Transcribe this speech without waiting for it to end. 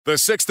The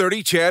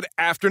 6:30 CHED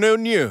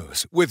Afternoon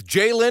News with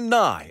Jaylen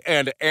Nye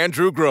and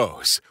Andrew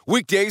Gross.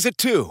 Weekdays at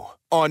 2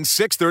 on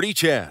 6:30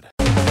 CHED.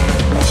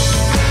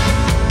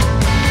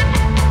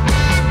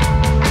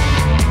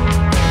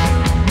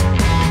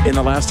 In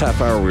the last half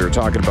hour, we were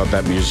talking about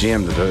that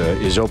museum that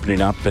is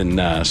opening up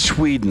in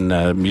Sweden,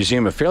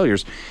 Museum of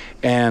Failures.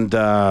 And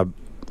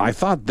I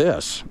thought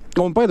this.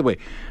 Oh, and by the way,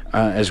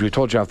 as we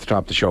told you off the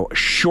top of the show,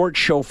 short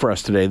show for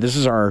us today. This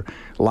is our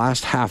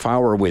last half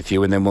hour with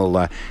you, and then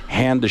we'll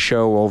hand the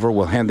show over.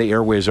 We'll hand the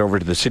airways over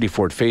to the City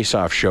Ford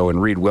Face-Off show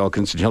and Reed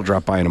Wilkins, and he'll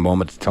drop by in a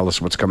moment to tell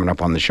us what's coming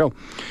up on the show.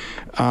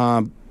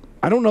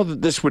 I don't know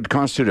that this would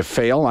constitute a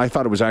fail. I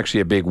thought it was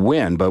actually a big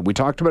win, but we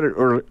talked about it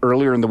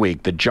earlier in the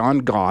week that John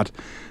Gott,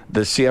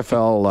 the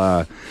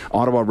CFL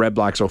Ottawa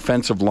Redblacks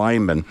offensive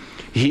lineman,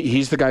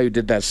 he's the guy who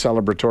did that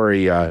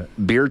celebratory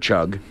beer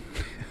chug,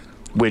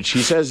 which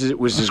he says it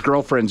was his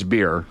girlfriend's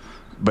beer,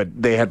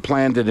 but they had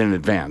planned it in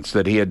advance.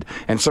 That he had,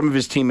 and some of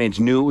his teammates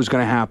knew it was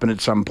going to happen at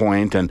some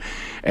point.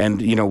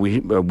 And you know, we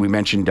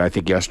mentioned, I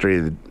think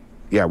yesterday,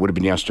 it would have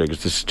been yesterday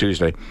because this is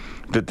Tuesday,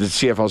 that the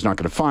CFL is not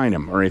going to fine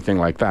him or anything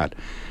like that.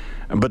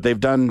 But they've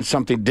done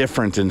something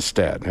different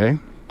instead, hey?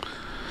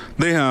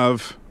 They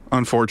have,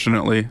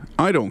 unfortunately.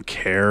 I don't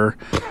care.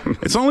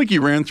 It's not like he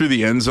ran through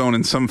the end zone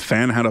and some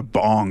fan had a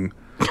bong.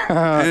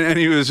 and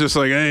he was just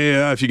like,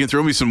 hey, if you can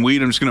throw me some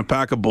weed, I'm just going to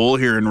pack a bowl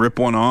here and rip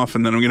one off,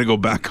 and then I'm going to go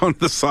back on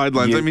the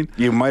sidelines.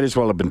 You might as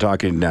well have been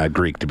talking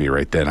Greek to me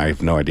right then. I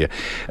have no idea.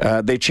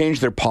 They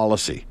changed their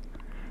policy.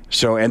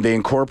 And they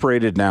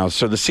incorporated now.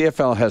 So the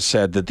CFL has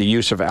said that the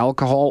use of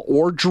alcohol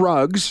or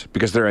drugs,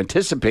 because they're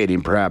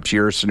anticipating perhaps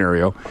your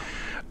scenario,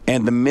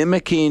 and the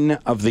mimicking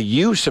of the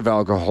use of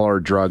alcohol or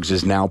drugs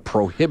is now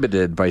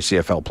prohibited by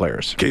CFL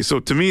players. Okay, so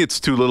to me, it's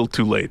too little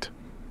too late.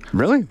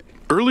 Really?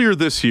 Earlier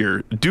this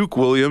year, Duke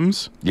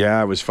Williams.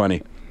 Yeah, it was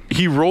funny.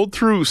 He rolled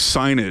through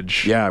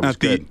signage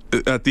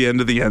at the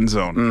end of the end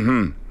zone.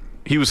 Mm-hmm.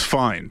 He was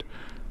fined.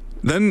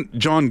 Then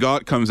John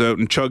Gott comes out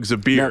and chugs a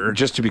beer. Now,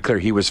 just to be clear,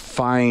 he was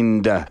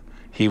fined.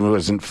 He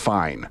wasn't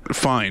fine.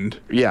 Fined.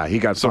 Yeah, he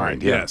got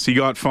fined. Yeah. Yes, he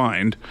got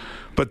fined.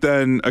 But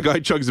then a guy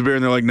chugs a beer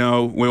and they're like,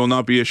 no, we will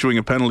not be issuing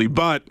a penalty,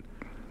 but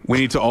we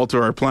need to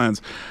alter our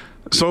plans.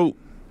 So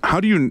how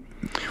do you...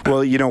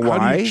 Well, you know why?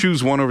 How do you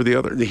choose one over the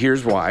other?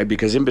 Here's why.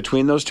 Because in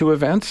between those two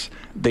events,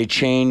 they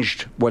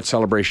changed what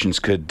celebrations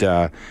could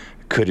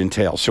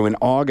entail. So in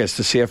August,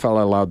 the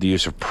CFL allowed the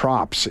use of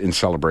props in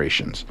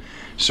celebrations.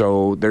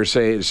 So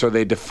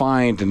they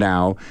defined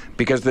now,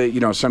 because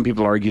some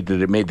people argued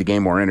that it made the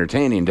game more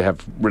entertaining to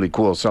have really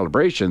cool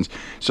celebrations,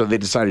 so they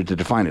decided to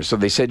define it. So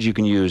they said you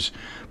can use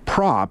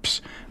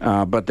props,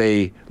 but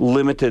they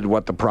limited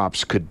what the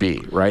props could be,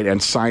 right?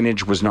 And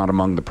signage was not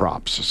among the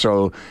props.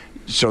 So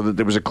that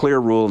there was a clear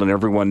rule and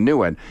everyone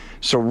knew it.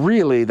 So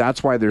really,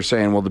 that's why they're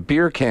saying, well, the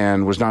beer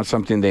can was not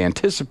something they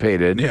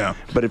anticipated,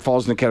 but it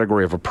falls in the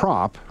category of a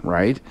prop,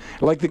 right?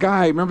 Like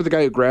remember the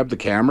guy who grabbed the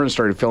camera and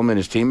started filming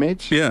his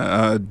teammates?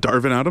 Yeah,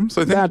 Darvin Adams,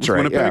 I think. That's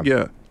right, Winnipeg,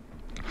 yeah.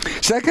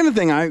 So that kind of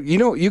thing,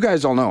 you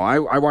guys all know,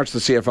 I watch the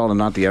CFL and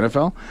not the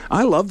NFL.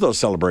 I love those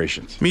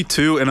celebrations. Me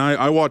too, and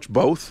I watch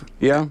both.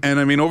 Yeah. And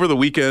I mean, over the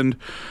weekend,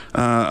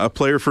 a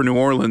player for New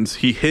Orleans,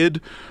 he hid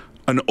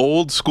an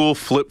old school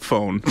flip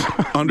phone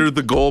under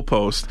the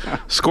goalpost,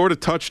 scored a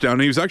touchdown,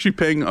 and he was actually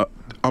paying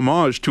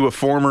homage to a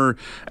former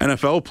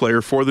NFL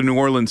player for the New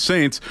Orleans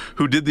Saints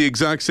who did the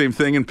exact same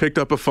thing and picked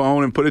up a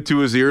phone and put it to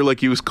his ear like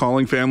he was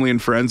calling family and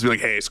friends, be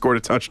like, hey, scored a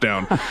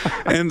touchdown.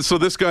 And so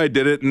this guy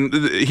did it, and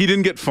he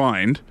didn't get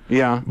fined.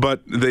 Yeah.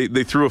 But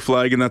they threw a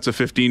flag, and that's a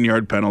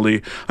 15-yard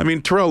penalty. I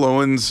mean, Terrell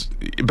Owens,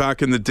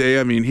 back in the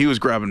day, I mean, he was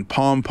grabbing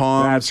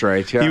pom-poms. That's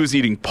right, yeah. He was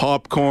eating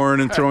popcorn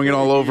and throwing it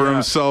all over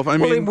himself. I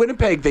mean, in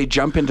Winnipeg, they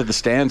jump into the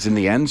stands in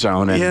the end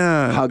zone and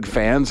hug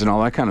fans and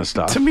all that kind of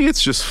stuff. To me,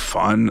 it's just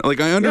fun. Like,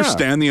 I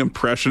understand the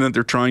impression that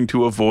they're trying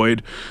to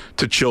avoid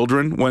to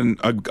children when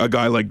a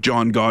guy like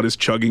John Gott is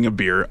chugging a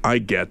beer. I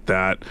get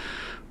that.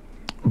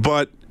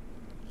 But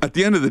at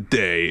the end of the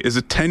day, is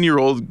a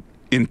 10-year-old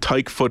in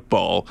Tyke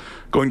football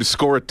going to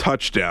score a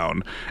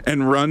touchdown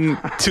and run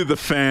to the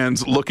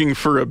fans looking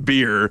for a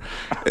beer?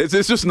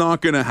 It's just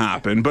not going to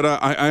happen. But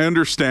I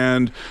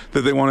understand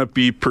that they want to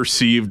be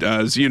perceived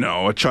as,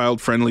 a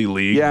child-friendly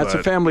league. Yeah, it's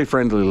a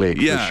family-friendly league,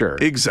 for sure.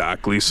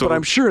 Exactly. So, but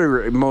I'm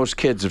sure most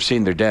kids have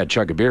seen their dad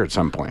chug a beer at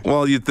some point.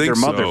 Well, you'd think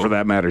so. Their mother, for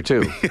that matter,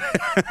 too.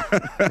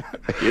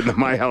 In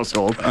my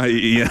household.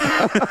 Yeah,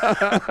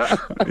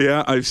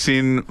 I've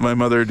seen my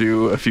mother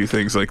do a few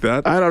things like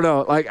that. I don't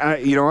know.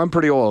 I'm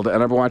pretty old,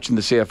 and I've been watching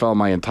the CFL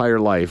my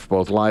entire life,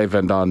 both live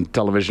and on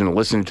television, and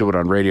listening to it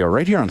on radio,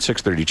 right here on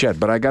 630 CHED.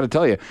 But I got to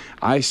tell you,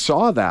 I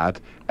saw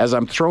that as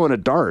I'm throwing a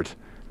dart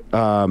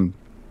at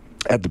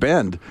the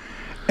Bend,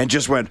 and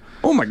just went,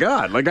 "Oh my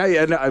God!"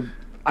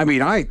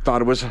 I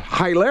thought it was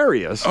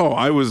hilarious. Oh,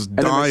 I was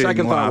dying. And then the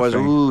second thought was,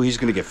 laughing. "Ooh, he's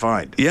going to get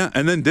fined." Yeah,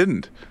 and then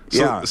didn't.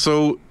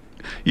 So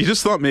you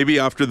just thought maybe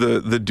after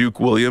the Duke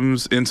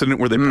Williams incident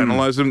where they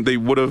penalized him, they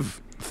would have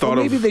thought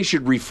maybe of... they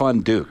should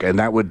refund Duke, and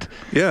that would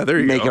there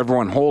you make go.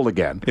 everyone whole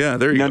again. Yeah,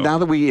 there you go. Now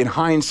that in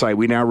hindsight,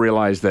 we now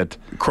realize that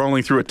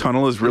crawling through a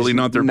tunnel is really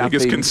not their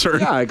biggest concern.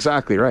 Yeah,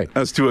 exactly, right.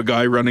 As to a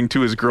guy running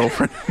to his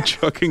girlfriend and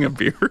chugging a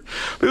beer.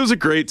 It was a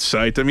great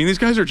sight. I mean, these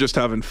guys are just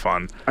having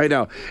fun. I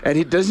know.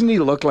 And doesn't he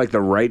look like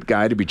the right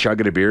guy to be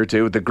chugging a beer,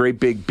 too, with the great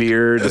big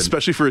beard?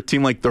 Especially for a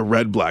team like the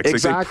Red Blacks.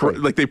 Exactly.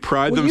 Like they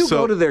pride well, themselves. You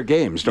go to their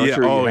games, don't you?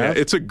 Yeah,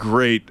 it's a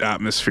great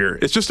atmosphere.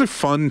 It's just a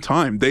fun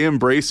time. They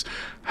embrace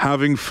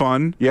having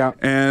fun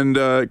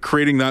and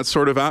creating that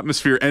sort of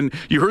atmosphere. And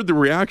you heard the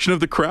reaction of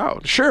the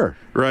crowd. Sure.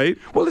 Right?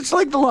 Well, it's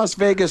like the Las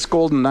Vegas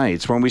Golden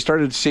Knights when we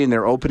started seeing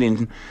their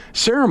opening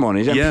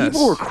ceremonies. And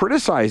people were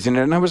criticizing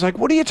it. And I was like,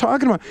 what are you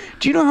talking about?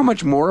 Do you know how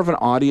much more of an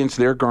audience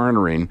they're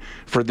garnering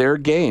for their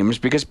games?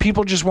 Because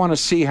people just want to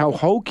see how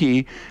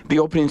hokey the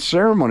opening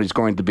ceremony is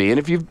going to be. And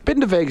if you've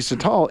been to Vegas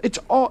at all,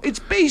 it's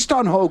based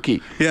on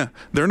hokey. Yeah.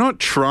 They're not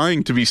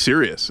trying to be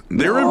serious.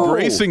 They're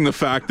embracing the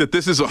fact that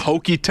this is a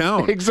hokey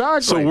town.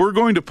 Exactly. So we're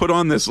going to put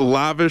on this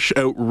lavish,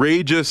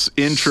 outrageous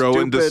intro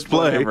and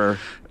display. Whatever.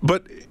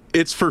 But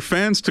it's for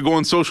fans to go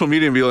on social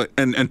media and be like,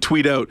 and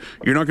tweet out,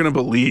 you're not going to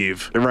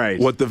believe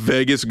what the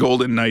Vegas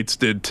Golden Knights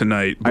did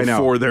tonight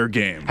before their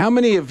game. How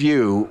many of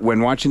you,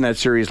 when watching that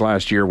series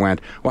last year,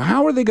 went, well,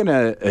 how are they going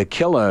to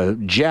kill a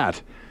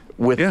jet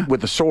with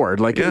a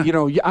sword? Like, you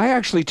know, I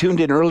actually tuned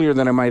in earlier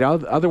than I might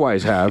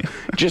otherwise have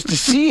just to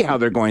see how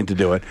they're going to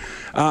do it.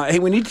 Hey,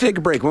 we need to take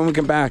a break. When we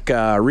come back,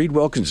 Reed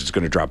Wilkins is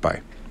going to drop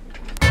by.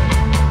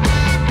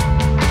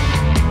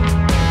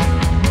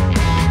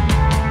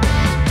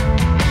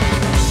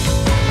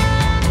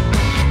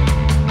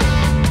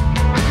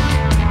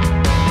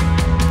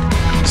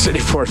 City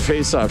Ford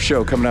Face-Off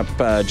Show coming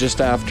up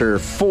just after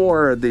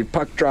 4. The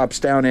puck drops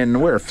down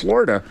in where?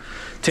 Florida.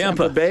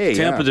 Tampa Bay.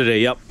 Tampa today,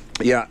 yep.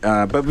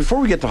 Yeah, but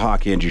before we get to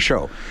hockey and your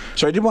show,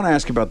 so I did want to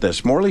ask about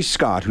this. Morley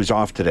Scott, who's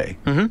off today,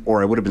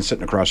 or I would have been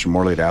sitting across from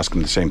Morley to ask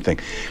him the same thing.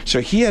 So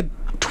he had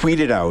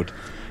tweeted out,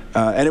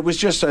 and it was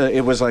just,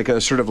 it was like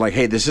a sort of like,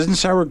 hey, this isn't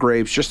sour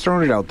grapes, just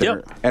throwing it out there.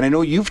 Yep. And I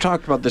know you've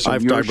talked about this on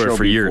I've your talked show about it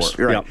for before, years.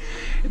 right?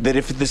 Yep. That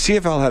if the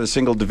CFL had a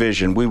single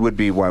division, we would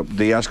be,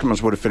 the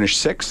Eskimos would have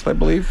finished 6th, I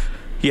believe?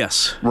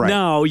 Yes. Right.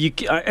 Now,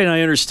 and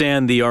I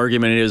understand the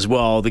argument is,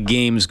 well, the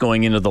games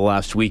going into the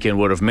last weekend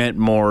would have meant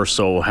more,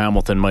 so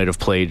Hamilton might have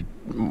played,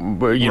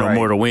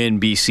 more to win.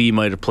 BC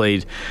might have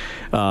played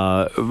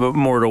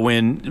more to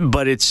win.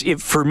 But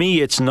for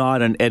me, it's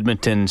not an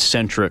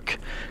Edmonton-centric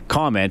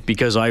comment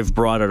because I've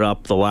brought it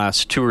up the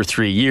last 2 or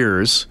 3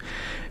 years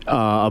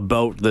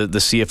about the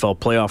CFL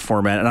playoff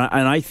format,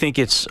 and I think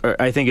it's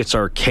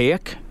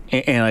archaic,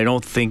 and I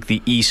don't think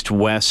the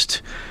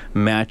East-West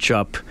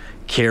matchup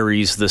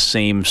carries the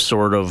same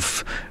sort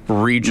of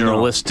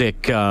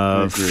regionalistic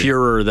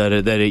furor that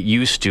it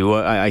used to.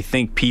 I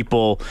think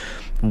people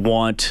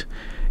want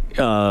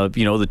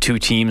the two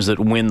teams that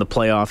win the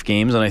playoff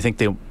games, and I think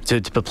they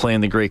to play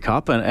in the Grey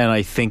Cup, and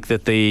I think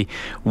that they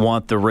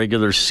want the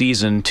regular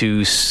season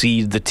to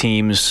seed the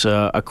teams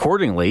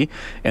accordingly,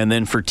 and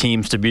then for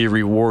teams to be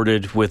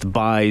rewarded with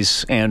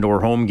buys and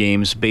or home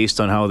games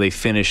based on how they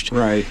finished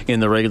in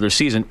the regular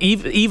season.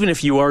 Even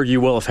if you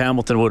argue, well, if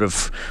Hamilton would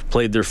have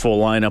played their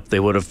full lineup, they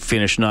would have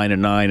finished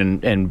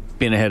 9-9 and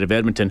been ahead of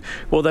Edmonton.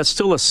 Well, that's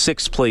still a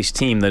 6th place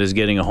team that is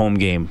getting a home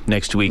game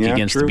next week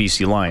against the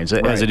BC Lions,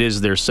 as it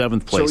is their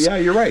 7th place. So yeah,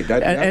 you're right.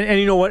 And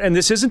you know what? And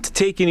this isn't to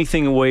take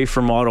anything away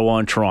from Ottawa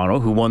and Toronto,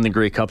 who won the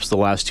Grey Cups the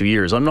last 2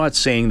 years. I'm not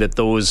saying that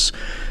those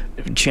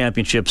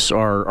championships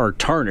are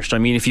tarnished. I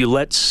mean, if you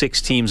let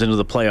 6 teams into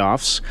the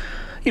playoffs,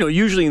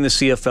 usually in the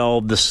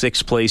CFL, the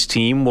 6th place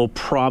team will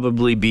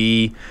probably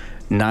be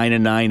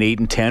 9-9,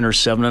 8-10, or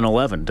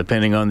 7-11,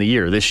 depending on the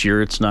year. This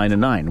year, it's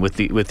 9-9 with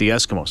the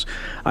Eskimos.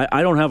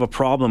 I don't have a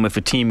problem if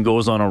a team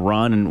goes on a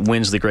run and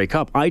wins the Grey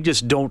Cup. I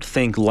just don't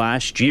think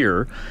last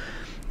year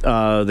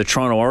the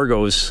Toronto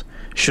Argos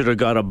should have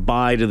got a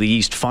bye to the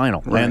East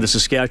Final. And the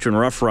Saskatchewan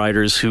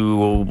Roughriders,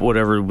 who,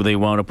 they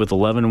wound up with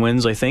 11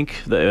 wins, I think,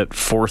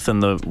 4th in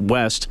the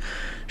West,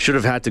 should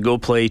have had to go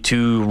play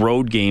 2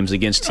 road games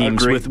against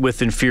teams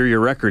with inferior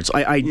records.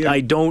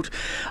 I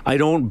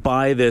don't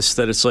buy this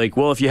that it's like,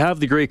 well, if you have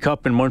the Grey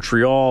Cup in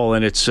Montreal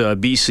and it's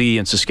BC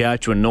and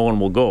Saskatchewan, no one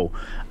will go.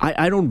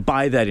 I don't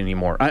buy that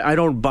anymore. I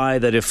don't buy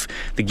that if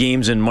the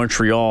game's in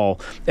Montreal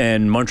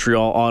and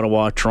Montreal,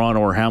 Ottawa,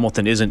 Toronto, or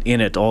Hamilton isn't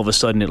in it, all of a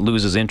sudden it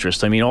loses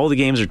interest. I mean, all the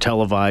games are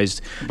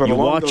televised. But you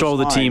watch all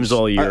the teams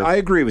all year. I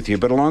agree with you,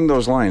 but along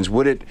those lines,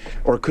 would it,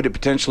 or could it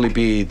potentially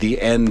be the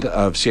end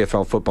of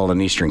CFL football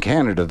in Eastern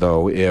Canada,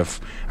 though,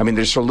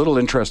 there's so little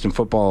interest in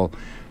football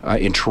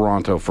in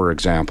Toronto, for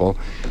example,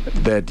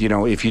 that,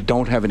 if you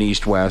don't have an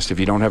East-West, if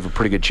you don't have a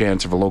pretty good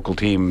chance of a local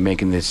team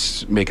making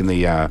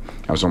the,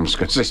 I was almost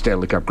going to say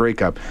Stanley Cup, Grey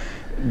Cup,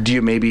 do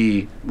you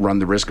maybe run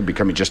the risk of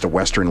becoming just a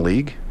Western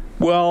League?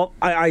 Well,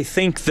 I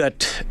think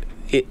that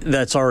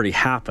that's already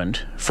happened,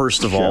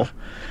 first of all.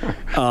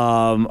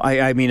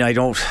 I mean, I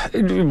don't.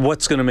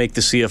 What's going to make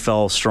the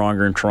CFL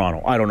stronger in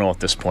Toronto? I don't know at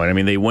this point. I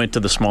mean, they went to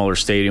the smaller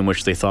stadium,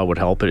 which they thought would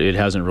help. It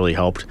hasn't really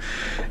helped.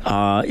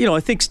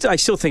 I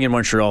still think in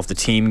Montreal, if the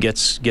team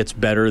gets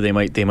better, they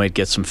might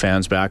get some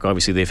fans back.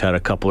 Obviously, they've had a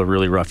couple of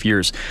really rough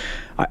years.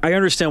 I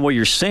understand what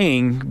you're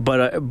saying,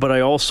 but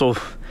I also.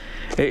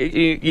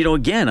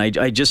 Again,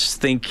 I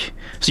just think.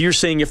 So you're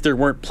saying if there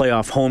weren't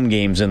playoff home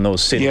games in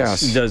those cities,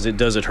 yes.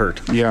 does it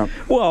hurt? Yeah.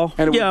 Well,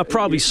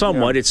 probably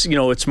somewhat.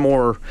 Yeah. It's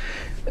more.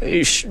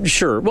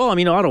 Sure. Well, I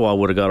mean, Ottawa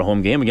would have got a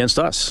home game against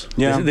us.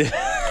 Yeah.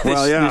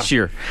 This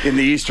year in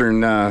the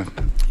Eastern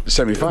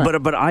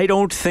semifinal. But I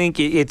don't think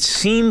it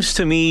seems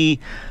to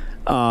me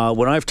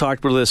when I've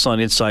talked about this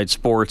on Inside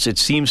Sports, it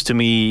seems to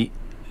me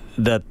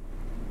that.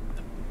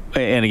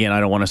 And again, I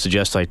don't want to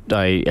suggest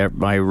I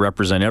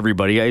represent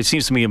everybody. It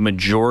seems to me a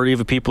majority of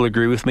the people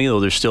agree with me, though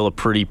there's still a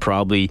pretty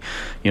probably,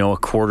 a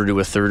quarter to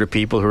a third of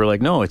people who are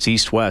like, no, it's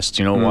East-West.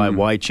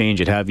 Why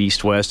change it? Have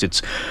East-West.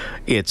 It's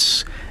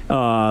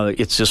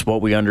just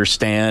what we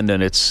understand,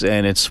 and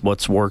it's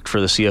what's worked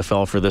for the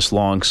CFL for this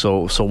long.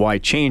 So why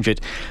change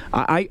it?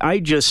 I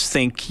just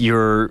think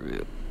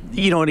and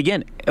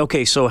again,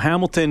 okay, so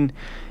Hamilton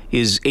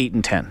is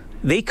 8-10.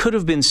 They could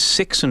have been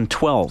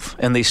 6-12,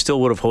 and they still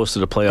would have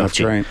hosted a playoff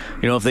team. Right.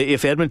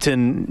 If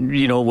Edmonton,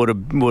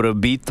 would have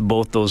beat them,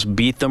 or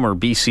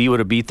BC would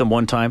have beat them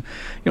one time,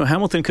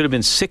 Hamilton could have been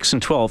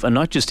 6-12, and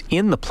not just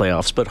in the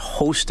playoffs, but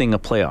hosting a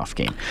playoff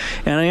game.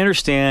 And I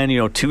understand,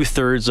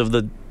 2/3 of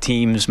the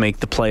teams make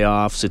the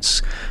playoffs.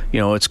 It's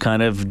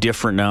kind of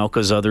different now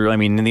because in the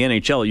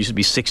NHL it used to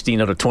be 16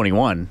 out of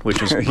 21,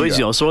 which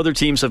was so other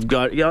teams have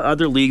got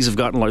other leagues have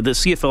gotten larger. The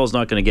CFL is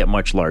not going to get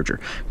much larger,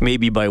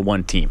 maybe by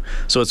one team.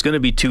 So it's going to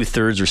be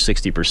 2/3 or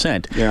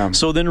 60%. Yeah.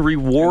 So then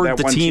reward that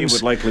the one teams. Team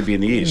would likely be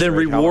in the East. Then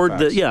right? reward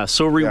Halifax.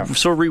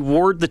 So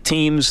reward the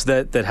teams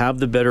that have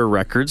the better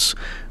records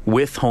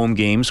with home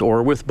games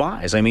or with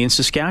buys. I mean,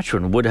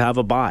 Saskatchewan would have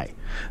a bye.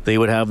 They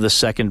would have the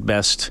second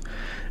best.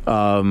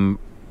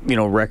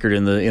 Record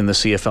in the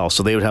CFL,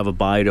 so they would have a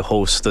bye to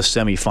host the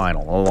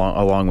semifinal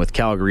along with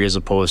Calgary, as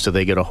opposed to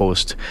they get a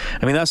host.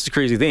 I mean, that's the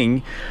crazy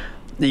thing.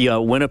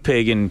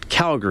 Winnipeg and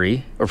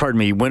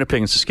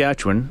Winnipeg and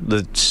Saskatchewan.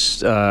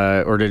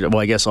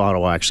 I guess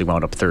Ottawa actually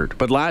wound up third.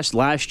 But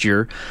last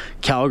year,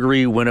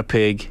 Calgary,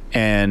 Winnipeg,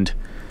 and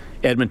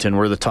Edmonton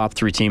were the top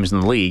three teams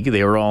in the league.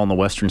 They were all on the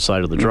western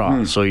side of the draw.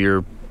 Mm-hmm. So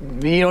you're.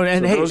 Hey,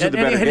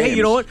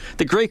 you know what?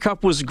 The Grey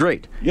Cup was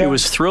great. Yeah. It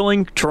was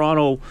thrilling.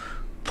 Toronto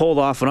pulled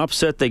off an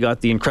upset. They got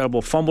the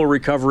incredible fumble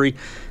recovery.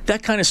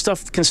 That kind of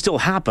stuff can still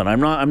happen.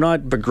 I'm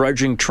not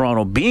begrudging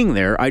Toronto being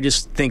there. I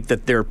just think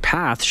that their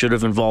path should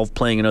have involved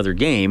playing another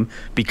game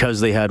because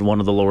they had one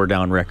of the lower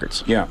down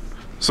records. Yeah.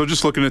 So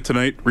just looking at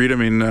tonight, Reed,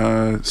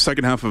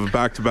 second half of a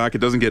back-to-back, it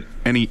doesn't get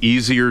any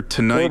easier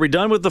tonight. Well, are we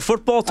done with the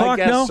football talk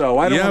now? I guess so.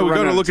 We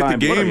got to look at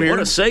the game here. What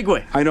a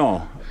segue. I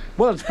know.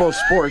 Well, it's both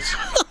sports.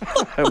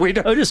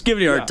 I'm just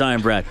giving you a hard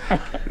time, Brad.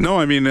 No,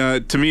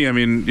 to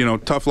me,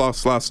 tough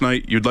loss last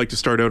night. You'd like to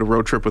start out a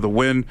road trip with a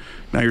win.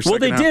 Now you're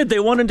they did. They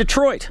won in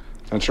Detroit.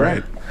 That's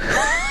right.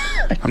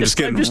 I'm just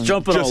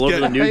jumping all over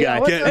the new guy.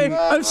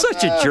 I'm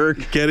such a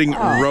jerk. Getting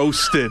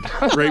roasted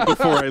right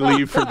before I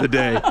leave for the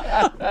day.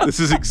 This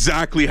is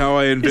exactly how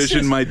I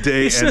envision my day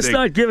ending. He's just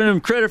not giving him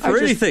credit for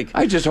anything.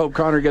 I just hope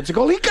Connor gets a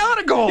goal. He got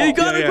a goal. He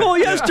got a goal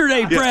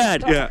yesterday,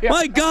 Brad. Yeah.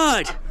 My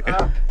God.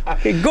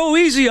 Go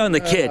easy on the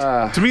kid.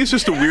 To me, it's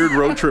just a weird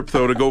road trip,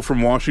 though, to go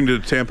from Washington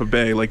to Tampa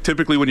Bay. Like,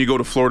 typically when you go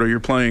to Florida, you're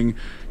playing,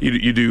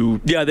 you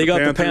do. Yeah, they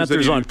got the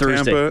Panthers on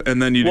Thursday. Tampa,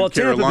 and then you do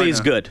Carolina. Tampa Bay's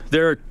good.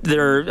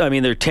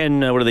 They're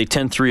 10. What are they?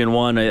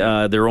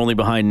 10-3-1. They're only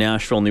behind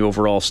Nashville in the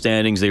overall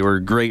standings. They were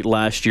great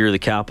last year. The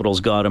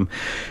Capitals got them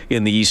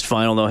in the East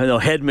Final. No,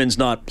 Hedman's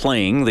not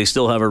playing. They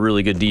still have a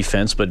really good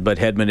defense, but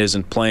Hedman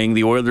isn't playing.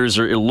 The Oilers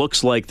it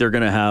looks like they're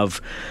going to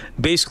have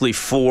basically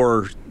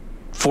four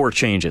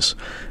changes.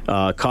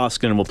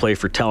 Koskinen will play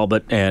for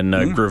Talbot,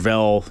 and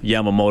Gravel,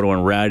 Yamamoto,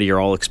 and Ratty are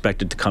all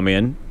expected to come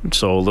in.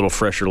 So a little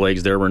fresher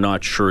legs there. We're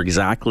not sure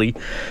exactly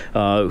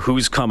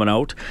who's coming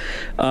out.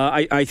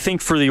 I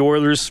think for the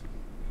Oilers,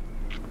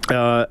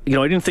 I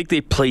didn't think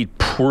they played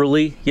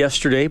poorly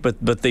yesterday,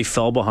 but they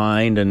fell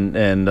behind,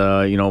 and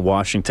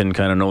Washington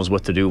kind of knows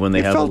what to do when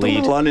they have a lead. It felt a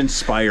little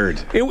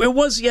uninspired. It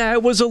was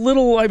a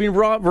little.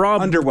 Rob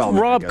underwhelming.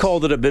 Rob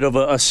called it a bit of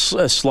a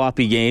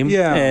sloppy game.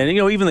 Yeah, and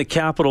even the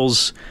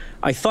Capitals,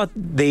 I thought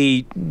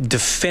they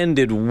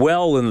defended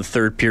well in the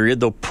third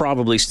period, though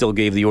probably still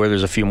gave the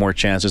Oilers a few more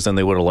chances than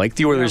they would have liked.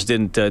 The Oilers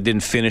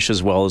didn't finish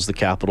as well as the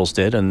Capitals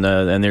did, and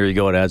there you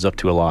go. It adds up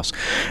to a loss.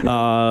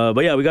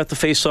 But yeah, we got the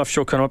face-off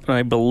show coming up, and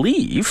I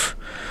believe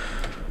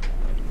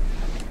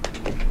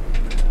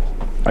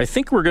I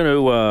think we're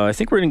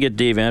gonna get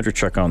Dave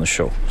Andrechuk on the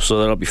show, so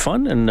that'll be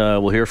fun, and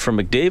we'll hear from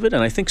McDavid,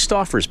 and I think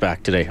Stauffer's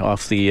back today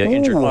off the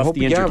injured I was list.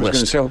 going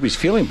to say, I hope he's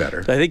feeling better.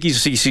 I think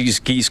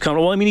he's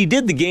coming. Well, I mean, he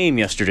did the game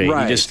yesterday.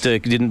 Right. He just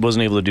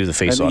wasn't able to do the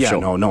face-off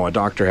show. No. A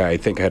doctor I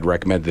think had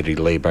recommended that he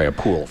lay by a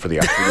pool for the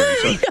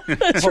afternoon. So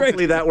That's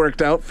hopefully right. that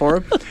worked out for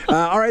him.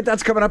 All right,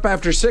 that's coming up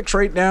after 6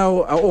 right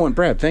now. And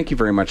Brad, thank you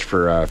very much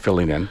for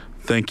filling in.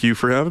 Thank you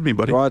for having me,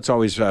 buddy. Well, it's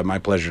always my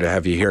pleasure to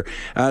have you here.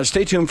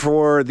 Stay tuned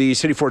for the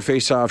City Ford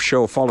Face-Off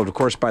show, followed, of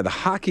course, by the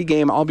hockey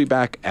game. I'll be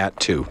back at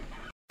 2.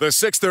 The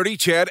 6:30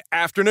 CHED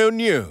Afternoon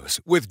News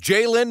with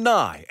Jaylen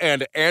Nye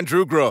and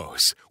Andrew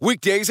Gross.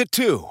 Weekdays at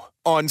 2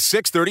 on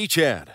 6:30 CHED.